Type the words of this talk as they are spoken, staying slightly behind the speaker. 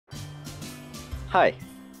Hi,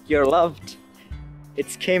 you're loved.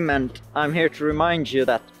 It's Kim and I'm here to remind you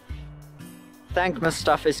that Thankmas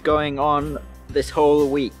stuff is going on this whole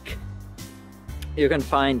week. You can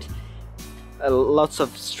find lots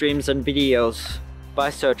of streams and videos by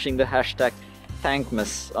searching the hashtag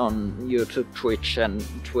Thankmas on YouTube, Twitch and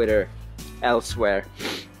Twitter, elsewhere.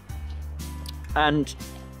 And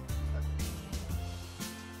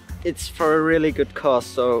it's for a really good cause,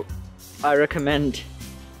 so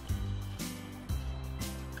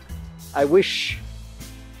I wish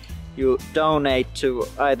you donate to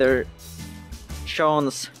either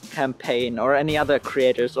Sean's campaign or any other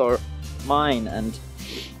creators or mine,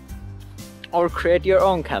 or create your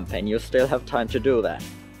own campaign. You still have time to do that.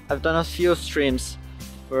 I've done a few streams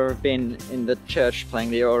where I've been in the church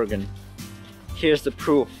playing the organ. Here's the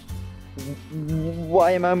proof.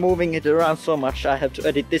 Why am I moving it around so much? I have to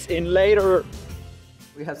edit this in later.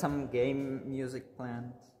 We have some game music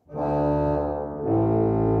planned.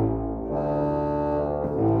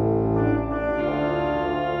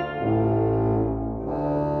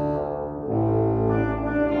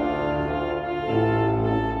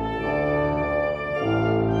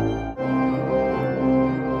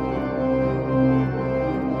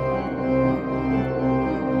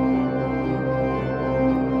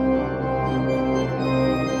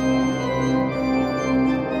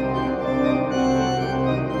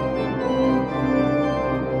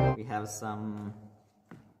 Some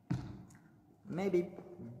maybe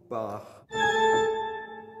Bach.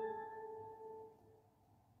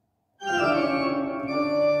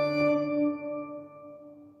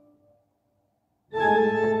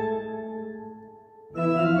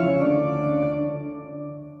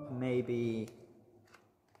 Maybe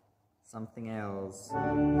something else.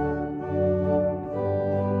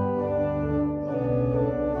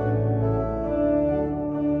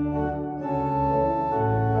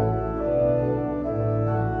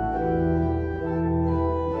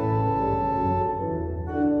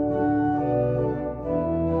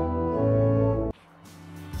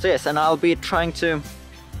 So yes, and I'll be trying to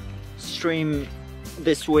stream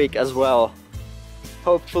this week as well.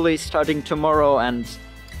 Hopefully starting tomorrow and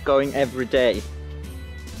going every day.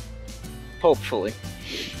 Hopefully.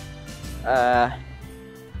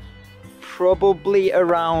 Probably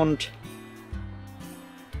around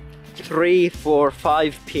 3, 4,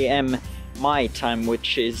 5 p.m. my time,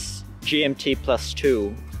 which is GMT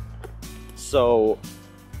 +2. So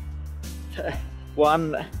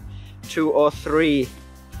 1, 2 or 3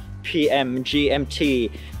 p.m.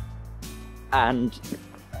 GMT and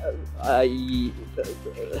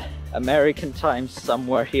American time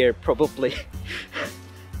somewhere here, probably.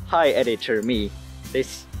 Hi editor, me.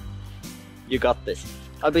 You got this.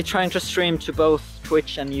 I'll be trying to stream to both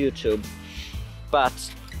Twitch and YouTube,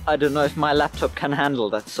 but I don't know if my laptop can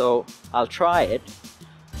handle that, so I'll try it.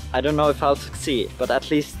 I don't know if I'll succeed, but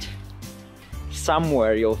at least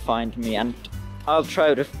somewhere you'll find me, and I'll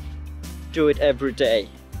try to do it every day.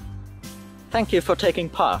 Thank you for taking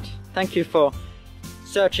part. Thank you for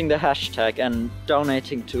searching the hashtag and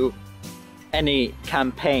donating to any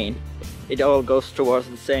campaign. It all goes towards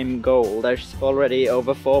the same goal. There's already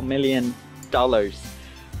over $4 million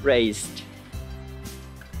raised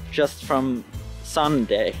just from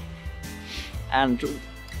Sunday. And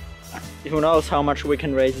who knows how much we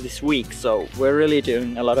can raise this week, so we're really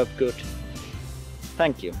doing a lot of good.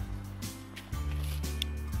 Thank you.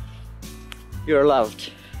 You're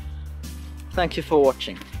loved. Thank you for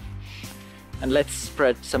watching, and let's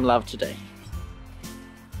spread some love today.